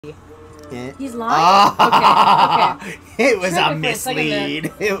Yeah. He's lying? Okay. It was a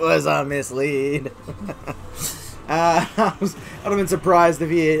mislead. It was a mislead. I'd have been surprised if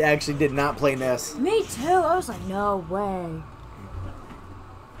he actually did not play Ness. Me too. I was like, no way.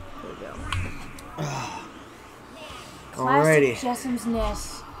 There we go. Alrighty. Classic Jessums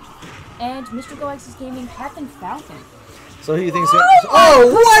Ness. And Mr. Gohexx is gaming Captain Falcon. So who do you think's gonna...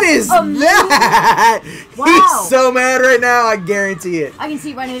 Oh, what is that? Wow. He's so mad right now, I guarantee it. I can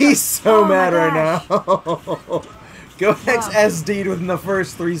see it right now. He's so mad right gosh. now. Gohexxx SD'd within the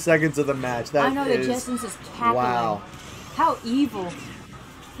first 3 seconds of the match. That I know that Jessums is cackling. Wow. How evil.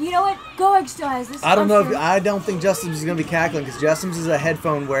 You know what? Gohexx still has this. I don't know. I don't think Jessums is going to be cackling because Jessums is a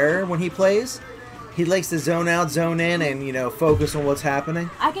headphone wearer when he plays. He likes to zone out, zone in, and, you know, focus on what's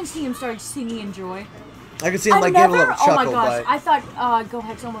happening. I can see him start singing in joy. I can see him, like, give a little chuckle. Oh my gosh, but... I thought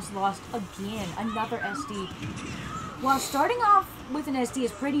Gohexx almost lost again. Another SD. Well, starting off with an SD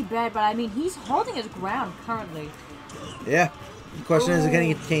is pretty bad, but I mean, he's holding his ground currently. Yeah. The question is, can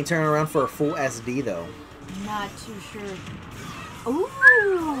he turn around for a full SD, though? Not too sure.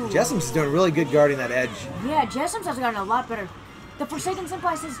 Ooh! Jessums is doing really good guarding that edge. Yeah, Jessums has gotten a lot better. The Forsaken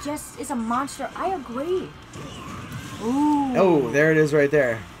Senpai says Jess is a monster. I agree. Ooh. Oh, there it is right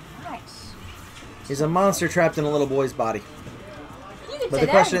there. Nice. He's a monster trapped in a little boy's body. You can But say the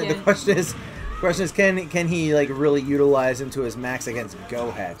that question is, can he like really utilize him to his max against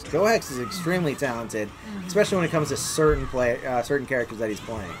Gohexxx? Gohexxx is extremely talented, especially when it comes to certain characters that he's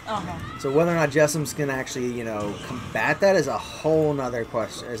playing. So whether or not Jessums can actually, you know, combat that is a whole nother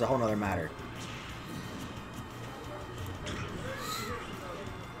question. Is a whole nother matter.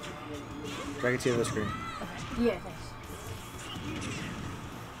 Drag it to the screen. Yeah, thanks.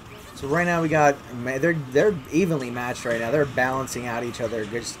 So right now we got, they're evenly matched right now. They're balancing out each other,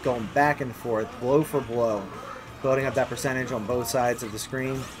 just going back and forth, blow for blow, building up that percentage on both sides of the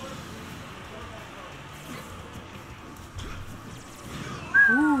screen.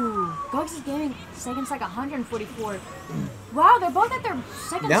 Ooh, Gohexx is gaining seconds like 144. Wow, they're both at their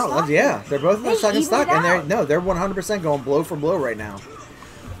second stock. Yeah, they're both at their second stock, and they're 100% going blow for blow right now.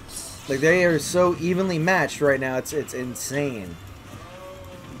 Like they are so evenly matched right now, it's insane.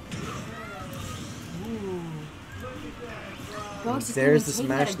 There's the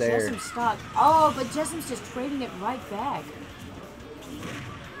smash there. Stock. Oh, but Jessums just trading it right back.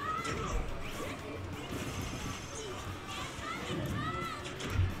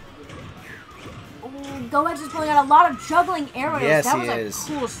 Oh, Gohexx is pulling out a lot of juggling arrows. Yes, that was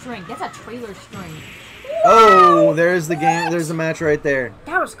a cool string. That's a trailer string. Oh, there's the game. There's the match right there.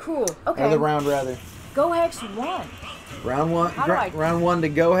 That was cool. Okay. Or the round, rather. Gohexx won. Round one. Round one to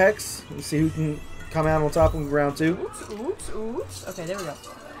Gohexx. Let's see who can come out on top in round two. Oops. Okay, there we go.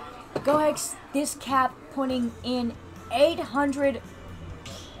 Gohexx, this cap putting in 800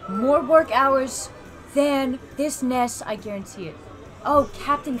 more work hours than this Ness, I guarantee it. Oh,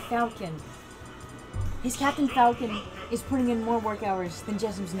 Captain Falcon. His Captain Falcon is putting in more work hours than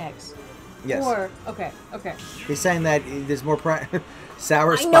Jessums' Next. Yes. Okay. He's saying that there's more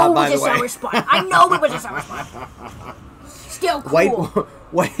sour spot, by the way. I know it was a sour spot. Still cool.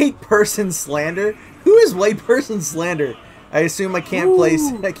 White person slander? Who is white person slander? I assume I can't play.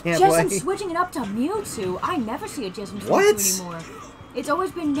 I can't play. Jessums switching it up to Mewtwo. I never see a Jessums Mewtwo anymore. It's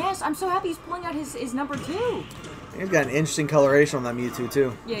always been Ness. I'm so happy he's pulling out his number 2. He's got an interesting coloration on that Mewtwo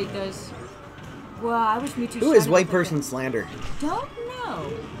too. Yeah, he does. Well, I wish Mewtwo. Who is white person slander? Don't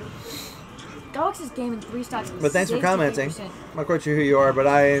know. Gohexx is gaming 3 stocks. But thanks for commenting. I'm not quite sure who you are, but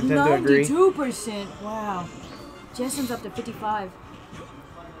I intend to agree. 92%. Wow. Jessums up to 55.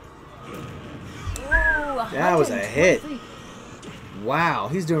 Oh, that was a hit. Wow,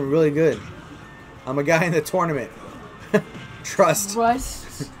 he's doing really good. I'm a guy in the tournament. Trust.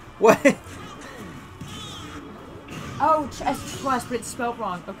 What? Oh, trust, but it's spelled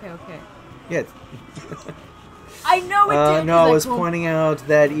wrong. Okay. Yeah. I know it did. No, I was pointing out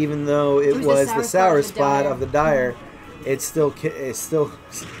that even though it was the sour spot of the Dire, it's still skilled.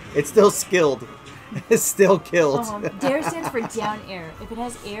 It's still killed. Dare stands for down air. If it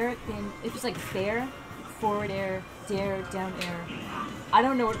has air, then if it's like fair, forward air, dare, down air. I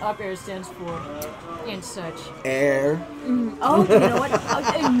don't know what up air stands for, and such. Air. Oh, you know what?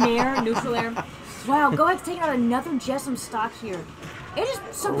 Air, neutral air. Wow, Gohexx taking out another Jessums stock here. It is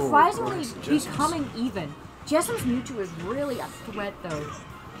surprisingly becoming even. Jessums Mewtwo is really a threat, though.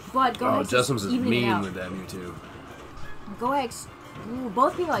 But Gohexx Jessums is mean with that Mewtwo. Gohexx,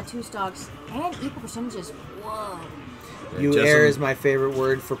 both people had 2 stocks and equal percentages. Whoa. Yeah, air is my favorite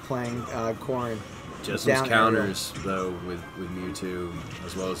word for playing Corrin. Jessums counters, though, with Mewtwo,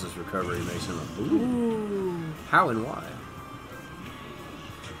 as well as his recovery, makes him a... Ooh. How and why?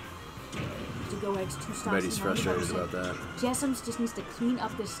 Gohexx 2 stocks. I bet he's frustrated about that. Jessums just needs to clean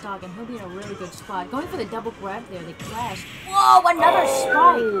up this stock, and he'll be in a really good spot. Going for the double grab there, they clash. Whoa, another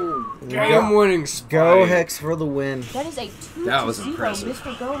spike! Game-winning spike. Gohexx for the win. That is a 2-0 That was impressive.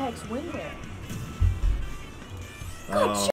 Mr. Gohexx win there. Oh. Good